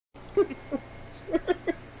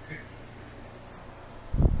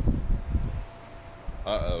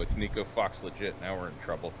Uh-oh, it's Nico Fox legit. Now we're in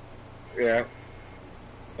trouble. Yeah.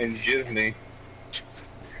 And Disney.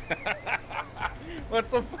 What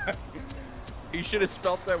the fuck? He should have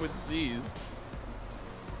spelt that with Z's.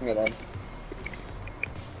 Hold on.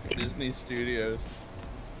 Disney Studios.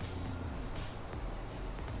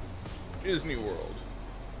 Disney World.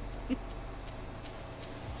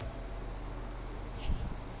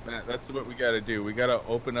 Matt, that's what we gotta do. We gotta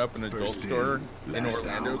open up an adult store in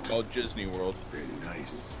Orlando called Disney World. Very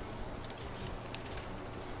nice.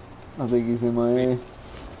 I think he's MIA.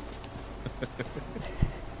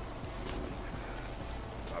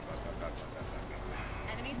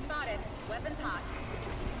 Enemy spotted. Weapons hot.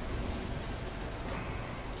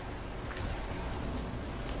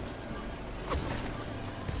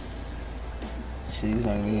 Shit, he's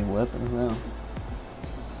not even getting weapons now.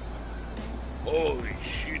 Holy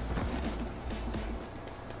shit.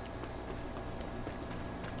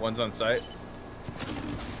 One's on site.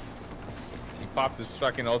 He popped his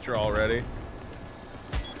fucking ultra already.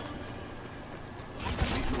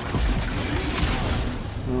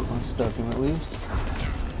 Oh, I stuck him at least.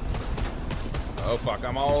 Oh fuck,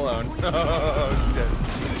 I'm all alone. Oh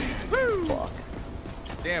shit. Woo! Fuck.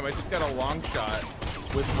 Damn, I just got a long shot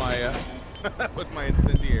with my with my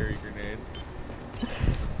incendiary grenade.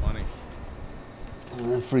 Funny.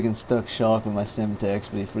 I freaking stuck shock with my Simtex,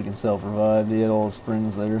 but he freaking self-revived. He had all his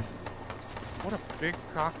friends there. What a big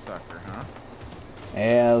cocksucker, huh?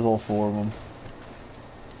 Yeah, that was all four of them.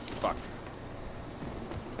 Fuck.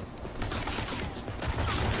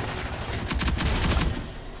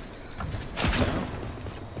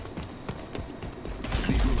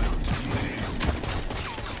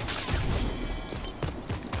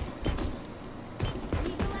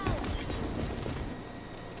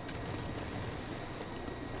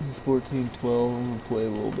 He's 14-12. I'm gonna play a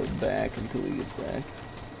little bit back until he gets back.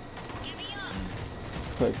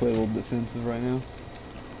 Probably play a little defensive right now.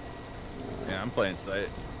 Yeah, I'm playing sight.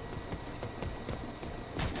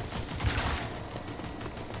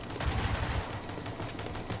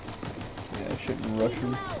 Yeah, shouldn't rush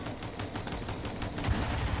him.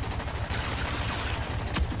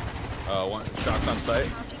 One shots on sight.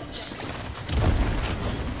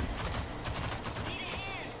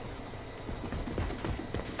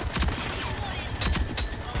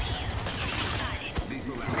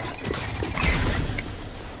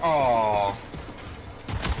 Oh.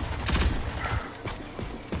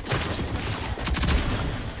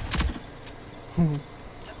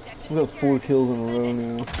 We got 4 kills in a row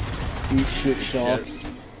now. Eat shit shot.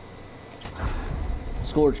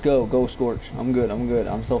 Scorch, go. Go, Scorch. I'm good. I'm good.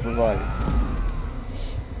 I'm self-reviving.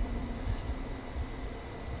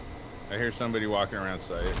 I hear somebody walking around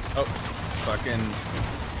sight. Oh, fucking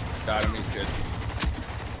got him. He's good.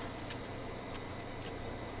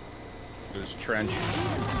 There's trench.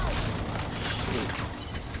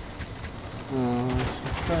 I'm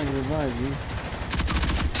trying to revive you.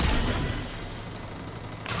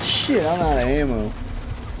 Shit, I'm out of ammo.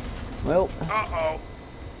 Well, Uh-oh.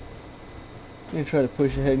 I'm gonna try to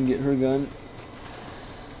push ahead and get her gun.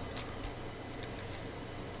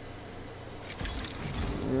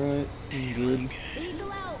 Alright, I'm good.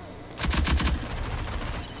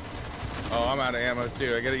 Oh, I'm out of ammo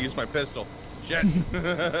too. I gotta use my pistol. Shit.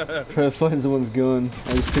 Try to find someone's gun.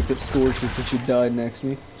 I just picked up Scorch's since she died next to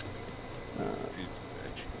me. She's a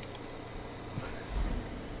bitch.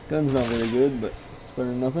 Gun's not very good, but it's better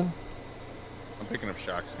than nothing. I'm picking up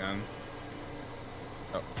Shock's gun.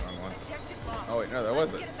 Oh, wrong one. Oh wait, no, that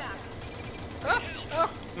wasn't.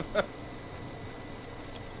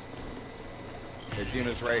 Okay,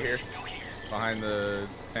 Dima's right here, behind the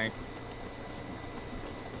tank.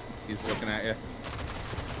 He's looking at you.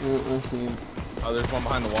 Oh, I see him. Oh, there's one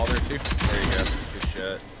behind the wall there too. There you go. Good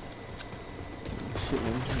shit. Shit,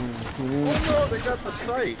 man. Oh no, they got the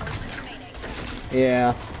sight.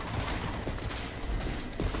 Yeah.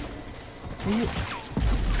 It's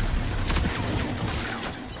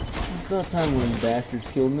about time when bastards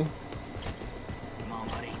killed me. Come on,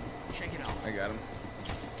 buddy. Check it out. I got him.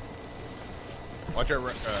 Watch out,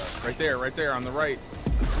 right there on the right.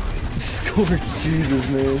 Scorch, Jesus,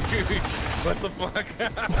 man. What the fuck?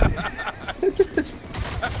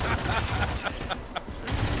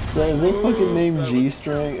 So is they fucking named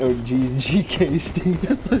G-String or GK Sting?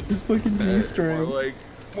 I thought it was fucking G-String.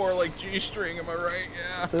 More like G-String, am I right?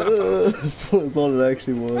 Yeah. That's what I thought it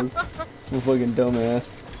actually was. I'm a fucking dumbass.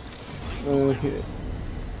 Okay.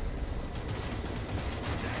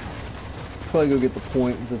 Probably go get the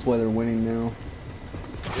point, since that's why they're winning now.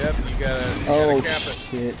 Yep, you gotta cap it.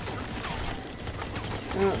 Shit.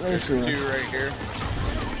 Oh, There's two right here.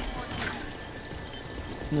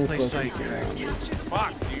 No Play fucking safe here. sound.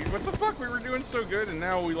 Fuck, dude. What the fuck? We were doing so good and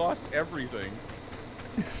now we lost everything.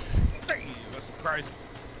 Jesus Christ.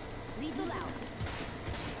 Lethal out.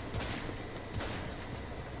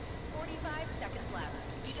 45 seconds left.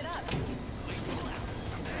 Keep it up.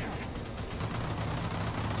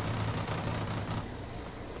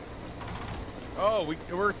 Oh,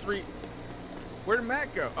 we're three. Where did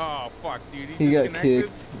Matt go? Oh, fuck, dude. He got disconnected?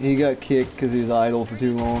 kicked. He got kicked because he was idle for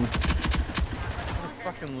too long. What a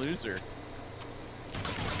fucking loser.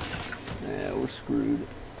 Yeah, we're screwed.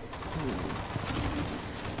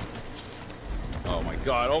 Oh my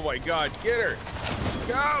god, oh my god, get her!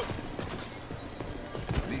 Go!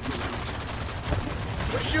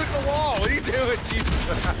 We're shooting the wall, what are you doing,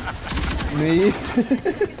 Jesus? Me?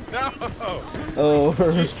 No! Oh,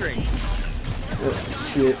 G-string.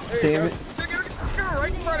 shit. There you Damn go. it. Get her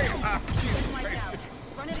right in front of you! Ah, Jesus Lights out. Christ.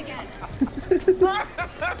 Run it again.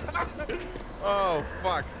 Oh,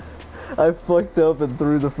 fuck. I fucked up and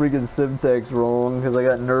threw the freaking Simtex wrong because I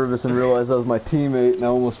got nervous and realized that was my teammate and I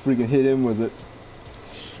almost freaking hit him with it.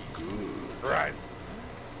 Right.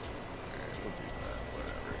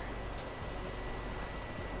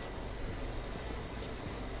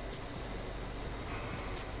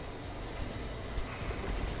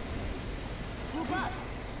 Move up.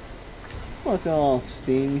 Fuck off,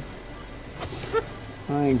 Sting.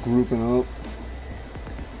 I ain't grouping up.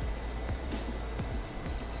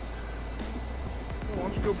 Why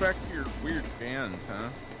don't you go back to your weird band, huh?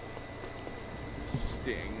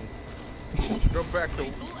 Sting. Go back to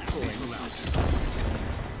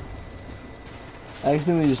I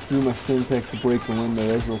accidentally just threw my Simtex to break the window.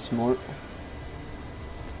 That's real smart.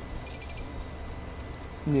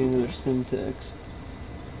 Need another Simtex.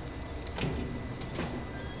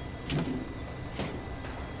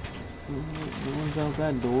 No one's out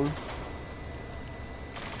that door.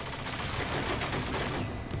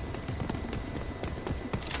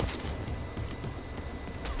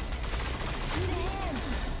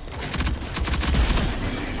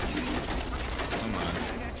 Come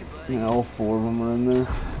on. Yeah, all four of them are in there.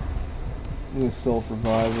 I'm gonna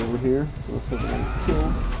self-revive over here, so let's hope I don't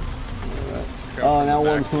kill. Alright. Oh, now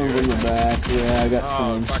one's coming from the back. Yeah, I got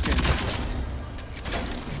Oh, two. fucking.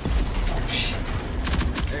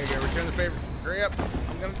 There you go, return the favor. Hurry up.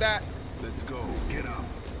 I'm gonna die. Let's go. Get up.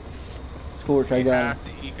 Scorch, I We got have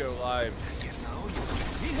him. to eco live. Oh,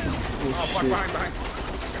 Oh, fuck, shit. behind.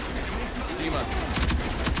 Dima.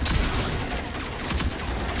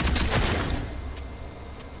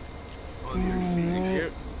 On your feet. Thank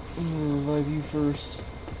you. I'm gonna revive you first.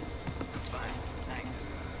 Thanks.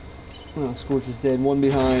 Oh, Scorch is dead. One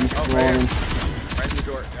behind. Oh, Wrong. right here. Right in the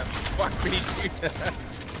door. Yeah. Fuck me, dude.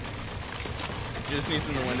 Just needs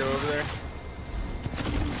in the window over there.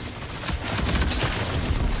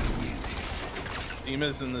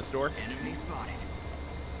 Dima's in this door. Enemy spotted.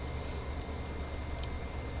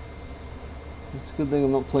 It's a good thing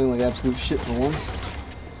I'm not playing like absolute shit for once.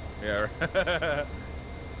 Yeah. Right.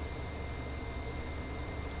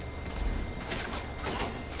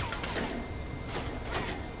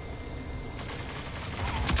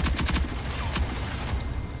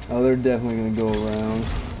 Oh, they're definitely gonna go around.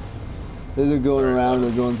 They're either going Right, around or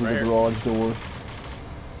they're going through right the here. garage door.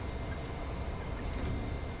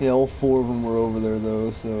 Yeah, all four of them were over there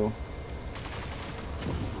though, so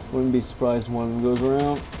wouldn't be surprised if one of them goes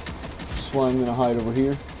around. That's why I'm gonna hide over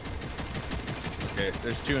here. Okay,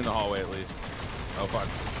 there's two in the hallway at least. Oh fuck.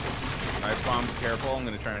 Knife bomb, careful, I'm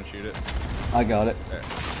gonna try and shoot it. I got it. There.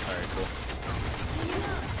 Alright, cool.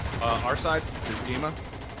 Our side is Dima.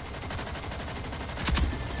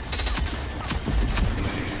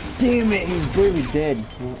 Damn it, he's barely dead.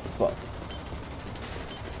 Oh, fuck.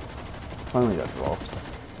 Finally got dropped.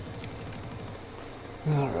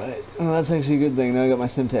 Alright. Well, that's actually a good thing. Now I got my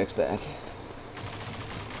Simtex back.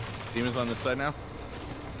 Dima's on this side now.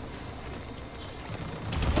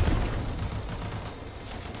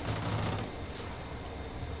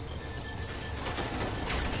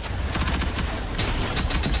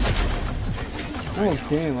 Oh,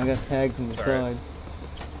 damn, I got tagged from the Sorry. side.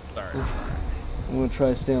 Sorry. I'm gonna try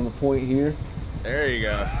to stay on the point here. There you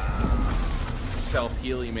go.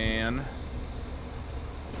 Self-healy man.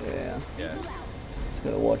 Yeah. Yeah.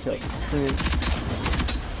 Gotta watch out for the trench.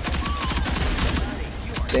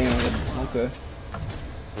 Damn, okay.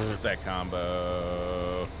 That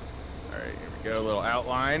combo. Alright, here we go. A little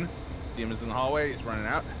outline. Dima's in the hallway. He's running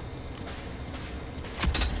out.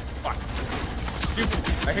 Fuck.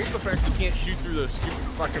 Stupid. I hate the fact you can't shoot through those stupid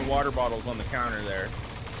fucking water bottles on the counter there.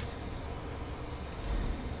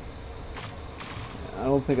 I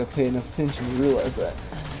don't think I pay enough attention to realize that.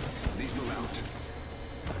 Lethal out.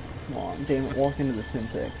 Come on, damn it, walk into the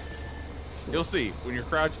Syntex. You'll see. When you're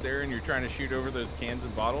crouched there and you're trying to shoot over those cans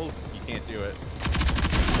and bottles, you can't do it.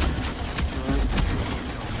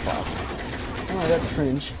 Oh, I got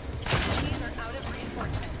trench. These are out of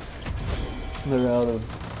reinforcement. They're out of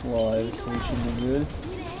lives, so we should be good.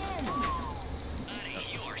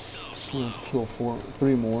 We have to kill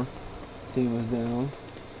 3 more. Team is down.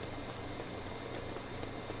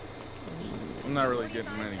 I'm not really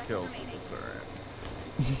getting many kills, but it's alright.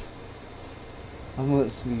 I'm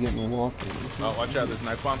letting to be getting a walk in. Oh, watch out, there's a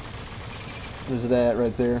knife bomb. There's that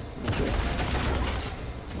right there. Okay.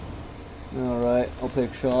 Alright, I'll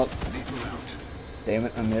take a shot. Lethal out. Damn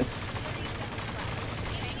it, I missed.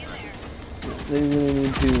 They really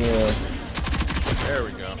need to There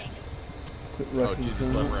we go. quit Oh, rushing Jesus,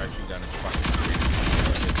 someone. we're actually down in fucking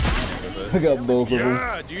I got both of them.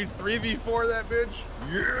 Yeah, dude, 3v4 that bitch.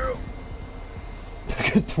 Yeah. I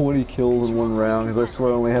got 20 kills in one round because I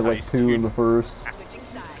swear I only had like Nice, 2 in dude. the first. Switching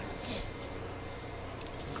sides.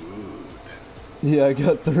 Good. Yeah, I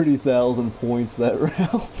got 30,000 points that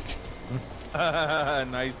round.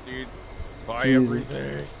 Nice, dude. Buy Jesus.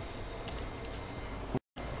 everything.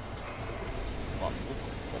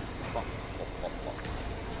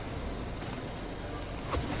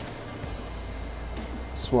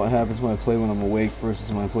 That's what happens when I play when I'm awake versus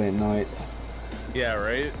when I play at night. Yeah,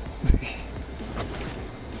 right?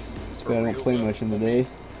 Too bad I don't play much in the day.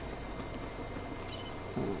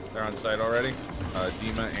 They're on site already.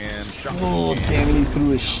 Dima and Shaka. Oh, damn it, he threw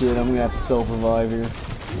his shit. I'm gonna have to self-revive here.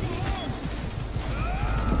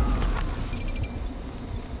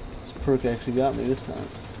 This perk actually got me this time.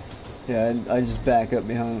 Yeah, I just back up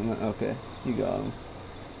behind him. Okay, you got him.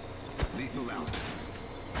 Lethal out.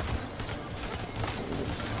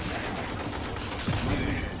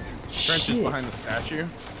 Trench is Shit. behind the statue.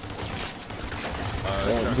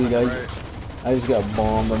 Oh, Shaka dude, right. I just got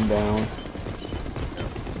bombed. I'm down.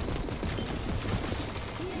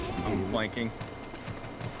 I'm flanking.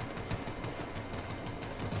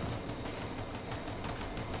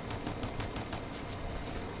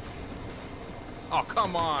 Oh,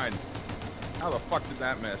 come on! How the fuck did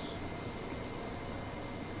that miss?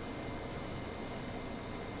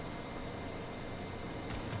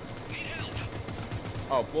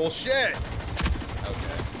 Oh, bullshit!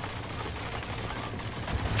 Okay.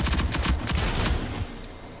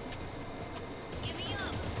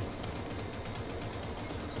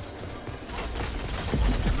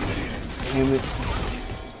 Damn it.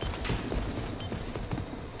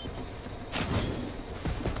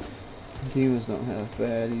 Demons don't have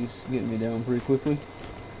bad. He's getting me down pretty quickly.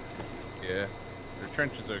 Yeah. Their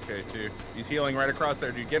trench is okay, too. He's healing right across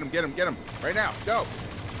there, dude. Get him, get him, get him! Right now, go!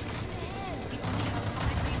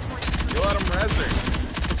 You let him res her.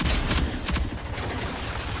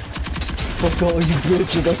 Fuck all you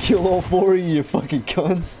bitches, I kill all 4 of you, you fucking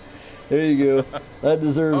cunts. There you go. That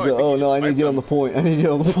deserves Oh, I it. think Oh you no, I just need to spiked get on them. the point. I need to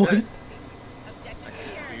get on the point. Objective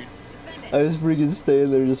Dude. secure. Defend it. I just freaking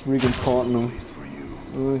staying there, just freaking taunting them. Place for you.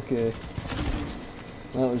 Okay.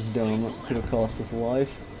 That was dumb. That could have cost us a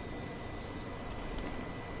life.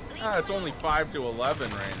 Ah, it's only 5 to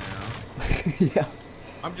 11 right now. Yeah.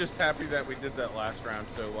 I'm just happy that we did that last round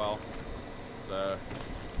so well. So,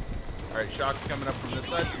 alright, Shock's coming up from this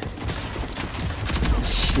side.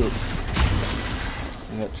 Shit.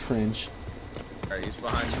 I got trench. Alright, he's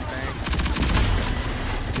behind the tank.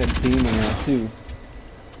 I got demon now too.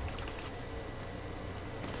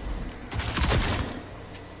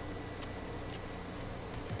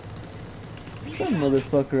 That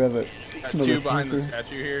motherfucker have it. Got 2 behind the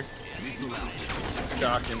statue here. Lethal out.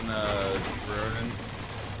 Shock and Ronan.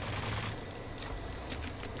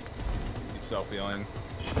 He's self-healing.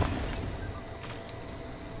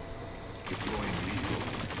 Deploying lethal.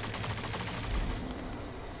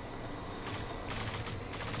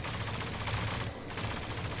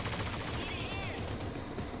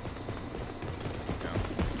 Yeah.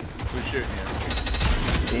 Who's shooting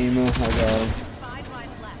you? Demon, I got him. 5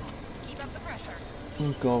 lives left. Keep up the pressure.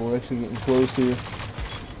 Oh god, we're actually getting close here.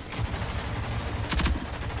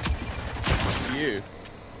 You.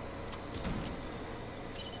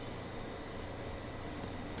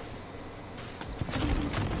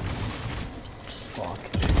 Fuck.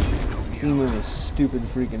 Demon is stupid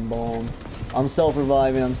freaking bomb. I'm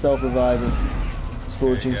self-reviving,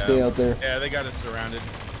 Scorching, There you stay go. out there. Yeah, they got us surrounded.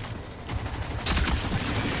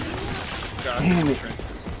 Shock Damn is it. trench.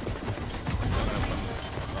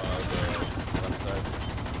 The left side.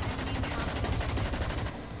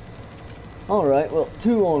 Alright, well,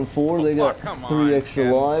 2 on 4, they got fuck, come 3 on, extra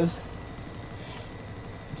Ken. lives.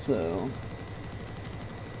 So,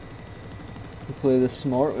 Play this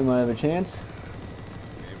smart, we might have a chance.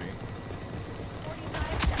 Maybe.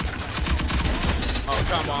 45 seconds. Oh,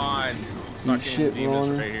 come on. Fucking shit, demons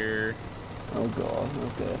Ron. right here. Oh god,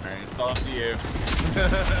 okay. Alright, it's all up to you.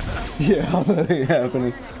 Yeah, how that ain't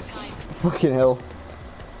happening. Corner next time. Fucking hell.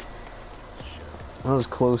 That was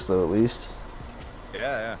close though, at least.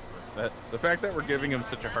 Yeah. The fact that we're giving him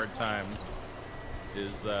such a hard time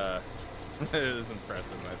is is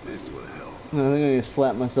impressive, I think. This will help. I think I need to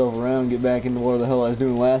slap myself around and get back into what the hell I was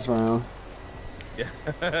doing last round. Yeah.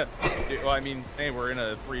 Well, I mean, hey, we're in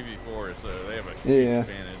a 3v4, so they have a huge Yeah.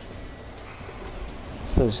 advantage.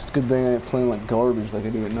 So it's a good thing I ain't playing like garbage like I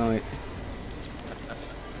do at night.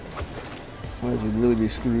 Otherwise we'd really be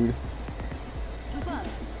screwed. Move up.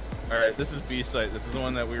 Alright, this is B site. This is the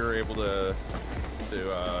one that we were able to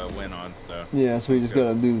win on, so. Yeah, so we just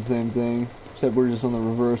gotta do the same thing. Except we're just on the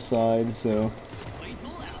reverse side, so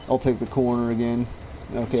I'll take the corner again.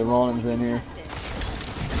 Okay, Ronan's in here.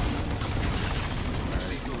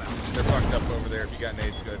 They're fucked up over there. If you got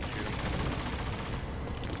nades, go ahead and shoot them.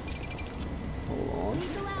 Hold on.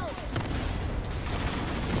 Lethal out.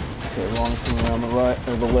 Okay, Ronan's coming around the right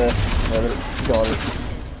or the left. Got it. Got it.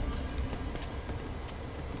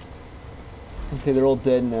 Okay, they're all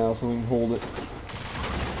dead now, so we can hold it.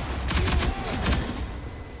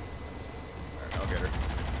 Alright, I'll get her.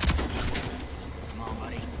 Come on,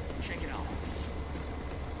 buddy. Shake it off.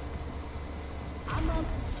 I'm up.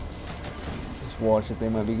 Just watch it. They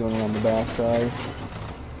might be going around the back side.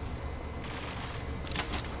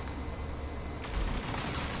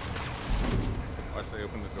 Watch they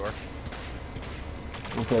open the door.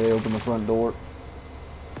 Okay, they open the front door.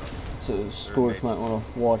 So Scorch might want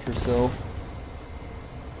to watch herself.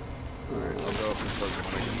 Alright, I'll go up and close it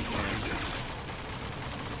when I get the plan.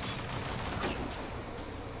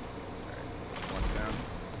 Alright, one down.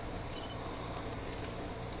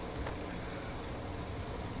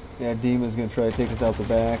 Yeah, Demon's gonna try to take us out the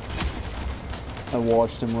back. I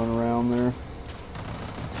watched him run around there.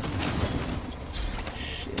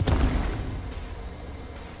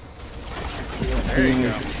 There you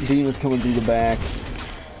go. Demon's coming through the back.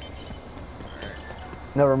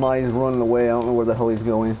 Never mind, he's running away. I don't know where the hell he's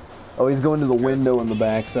going. Oh, he's going to the window on the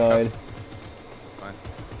back side. Fine.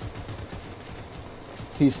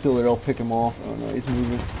 He's still there. I'll pick him off. Oh no, he's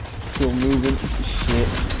moving. Still moving. Shit.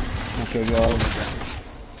 Okay, got him.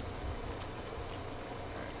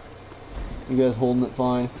 You guys holding it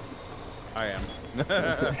fine? I am.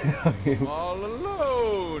 Okay. All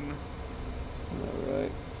alone.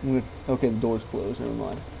 Alright. Okay, the door's closed. Never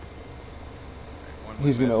mind. One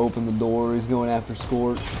He's with gonna it. open the door. He's going after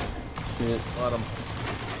Scorch. Shit. Let him.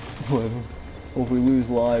 Whatever. Well, if we lose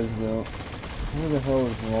lives, though. Where the hell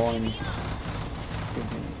is Ron's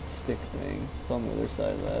freaking stick thing? It's on the other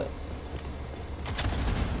side of that.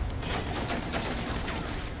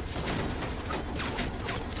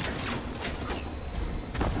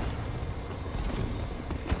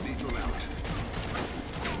 Lethal out.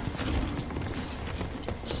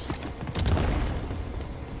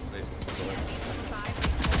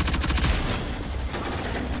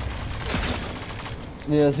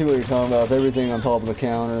 Yeah, I see what you're talking about. Everything on top of the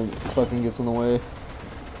counter fucking gets in the way.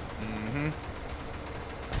 Mm-hmm.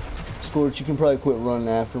 Scorch, you can probably quit running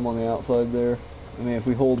after him on the outside there. I mean, if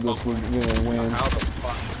we hold this, we're gonna win. How the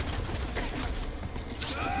fuck?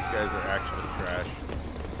 These guys are actually trash.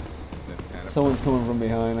 That's kind of Someone's coming from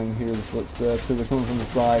behind. I can hear the footsteps. So they're coming from the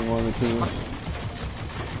side, one of the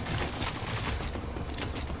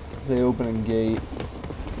two. They open a gate.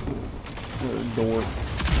 Or a door.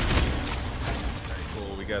 very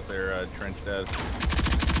cool. We got their trench desk.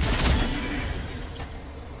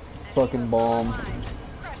 Fucking bomb.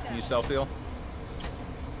 Can you self-heal?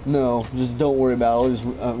 No, just don't worry about it. I'll just,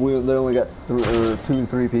 they only got 2 or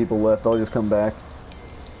 3 people left. I'll just come back.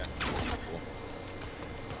 Yeah. Cool.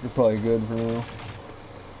 You're probably good for now.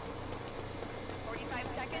 45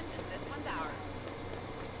 seconds and this one's ours.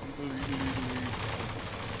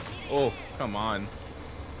 Oh, come on.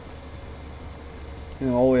 You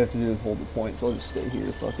know, all we have to do is hold the point, so I'll just stay here.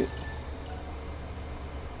 Fuck it.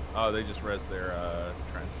 Oh, they just res their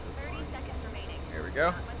trench. 30 seconds remaining. Here we go.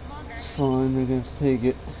 Not much longer. It's fine. They're gonna have to take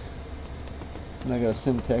it. And I got a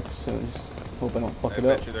Simtex, so just hope I don't fuck I it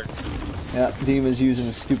up. bet you they're. Yeah, Demon's using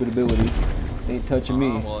his stupid ability. Ain't touching me.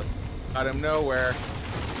 Well, got him nowhere.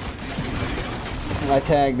 I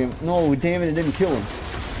tagged him. No, damn it, it didn't kill him.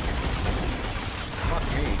 Fuck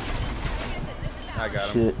me. I got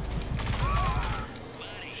him. Shit.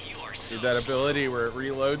 Dude, that ability where it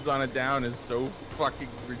reloads on a down is so fucking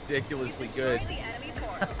ridiculously good. Destroy the enemy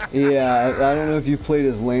force. Yeah, I don't know if you've played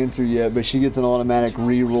as Lancer yet, but she gets an automatic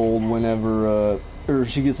re-roll whenever Or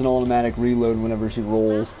she gets an automatic reload whenever she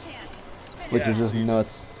rolls, Last chance. which Yeah, is just dude.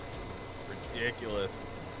 nuts. Ridiculous.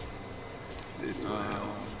 This will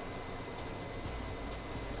help.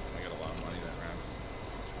 I got a lot of money that round.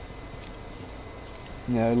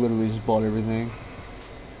 Yeah, I literally just bought everything.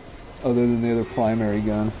 Other than the other primary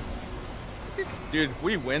gun. Dude, if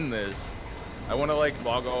we win this, I want to like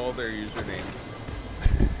log all their usernames.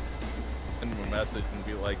 Send them a message and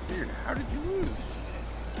be like, dude, how did you lose?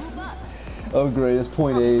 Move up. Oh great, it's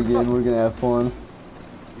point A again, we're gonna have fun.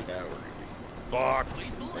 Yeah, we're gonna be fucked.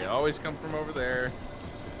 They always come from over there.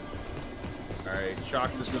 Alright,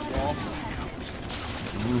 shocks at this wall.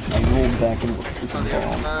 I'm rolling back and it's On the other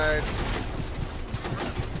bomb. side.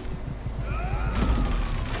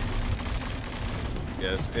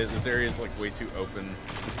 Yes, this area is like way too open.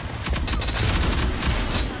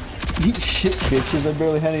 Eat shit, bitches. I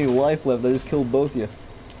barely had any life left. I just killed both you.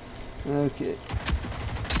 Okay.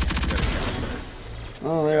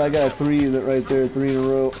 Oh, there, I got a 3 that right there, 3 in a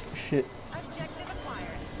row. Shit. Objective acquired.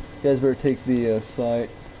 You guys better take the site.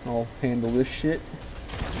 I'll handle this shit.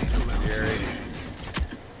 Scary.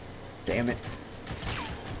 Damn it.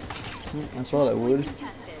 I thought I would.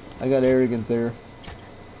 Contested. I got arrogant there.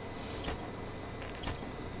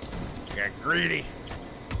 Got greedy.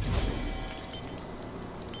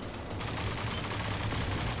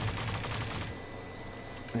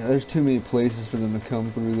 Yeah, there's too many places for them to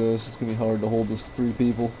come through those. It's gonna be hard to hold those 3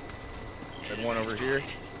 people. Got one over here.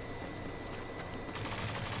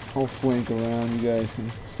 I'll flank around. You guys can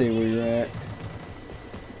stay where you're at.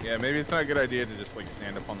 Yeah, maybe it's not a good idea to just like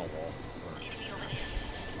stand up on the wall.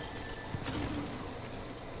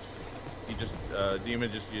 He just,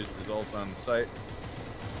 Demon just used his ult on site.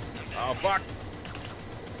 Oh, fuck!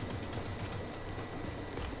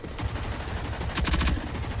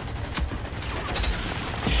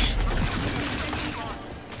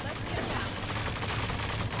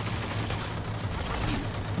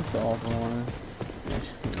 It's awful on her. Yeah,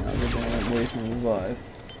 she's getting out of there. Waste my revive.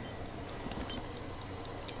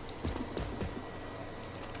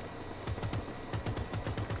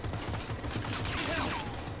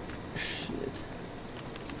 Shit.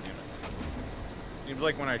 Seems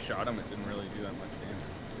like when I shot him, it didn't really do that much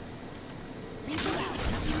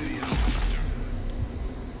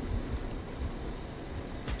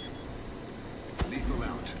Lethal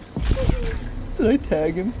out. Did I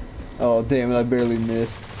tag him? Oh damn it, I barely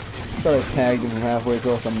missed. Thought I tagged him from halfway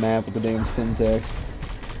across the map with the damn syntax.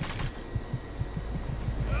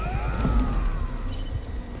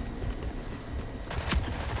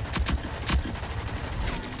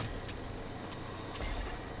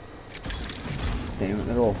 Damn it,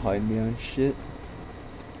 they're all hiding behind shit.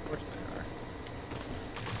 Of course they are.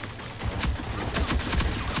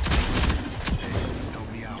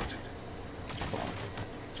 Help me out.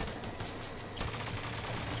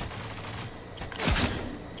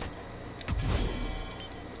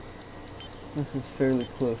 This is fairly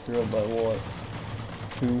close. They're up by what?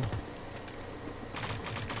 2?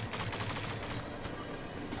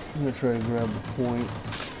 I'm gonna try to grab the point.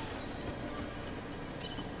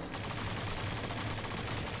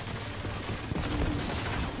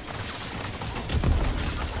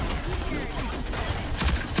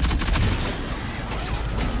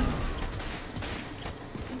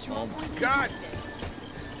 Oh my god!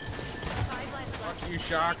 Five lives left. Fuck you,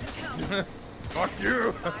 Shock! Fuck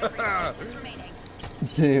you! Five resources remaining.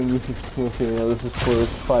 Damn, this is close. Yeah, this is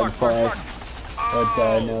close. 5-5. I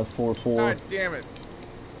died. Now it's 4-4. God damn it!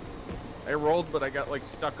 I rolled, but I got like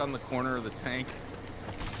stuck on the corner of the tank.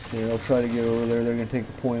 Here, I'll try to get over there. They're gonna take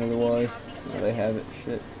the point otherwise. Oh, they have it.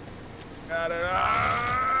 Shit. Got it!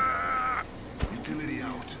 Ah! Utility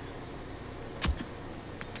out.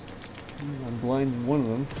 I blinded one of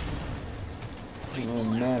them. It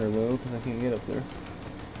doesn't matter though, because I can't get up there.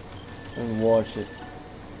 I can watch it.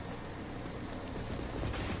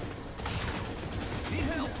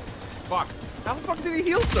 Fuck! How the fuck did he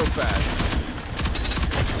heal so fast?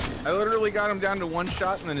 I literally got him down to 1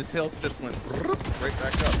 shot, and then his health just went right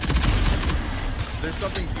back up. Is there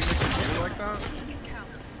something Phoenix can do like that?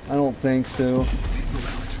 I don't think so.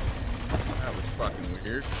 That was fucking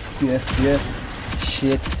weird. Yes, yes.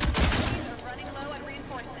 Shit. We're running low on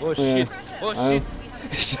reinforcements. Oh Yeah. shit! Oh shit!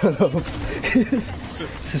 Shut up.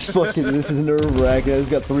 This is fucking, this is nerve wracking. I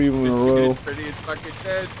just got 3 of them in a row. Pretty as fucking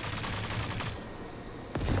dead.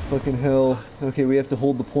 Fucking hell. Okay, we have to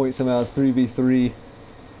hold the point somehow. It's 3v3.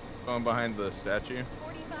 Going behind the statue.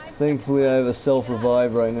 45 Thankfully, I have a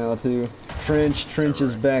self-revive right now, too. Trench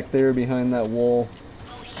is back there behind that wall.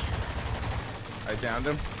 I downed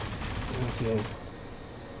him. Okay.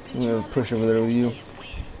 I'm gonna push over there with you.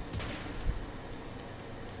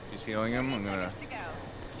 He's healing him. I'm gonna. To go.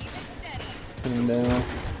 Keep it steady. Put him down.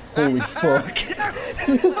 Holy fuck.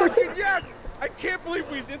 Fucking yes! I can't believe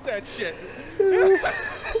we did that shit.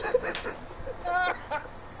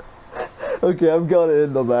 Okay, I've got to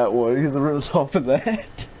end on that one because I'm on top of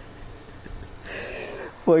that.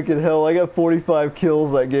 Fucking hell, I got 45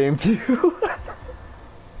 kills that game too.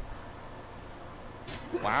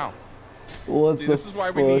 Wow. What See, the this is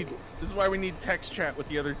why we fuck? need. This is why we need text chat with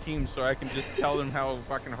the other team, so I can just tell them how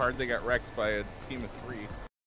fucking hard they got wrecked by a team of 3.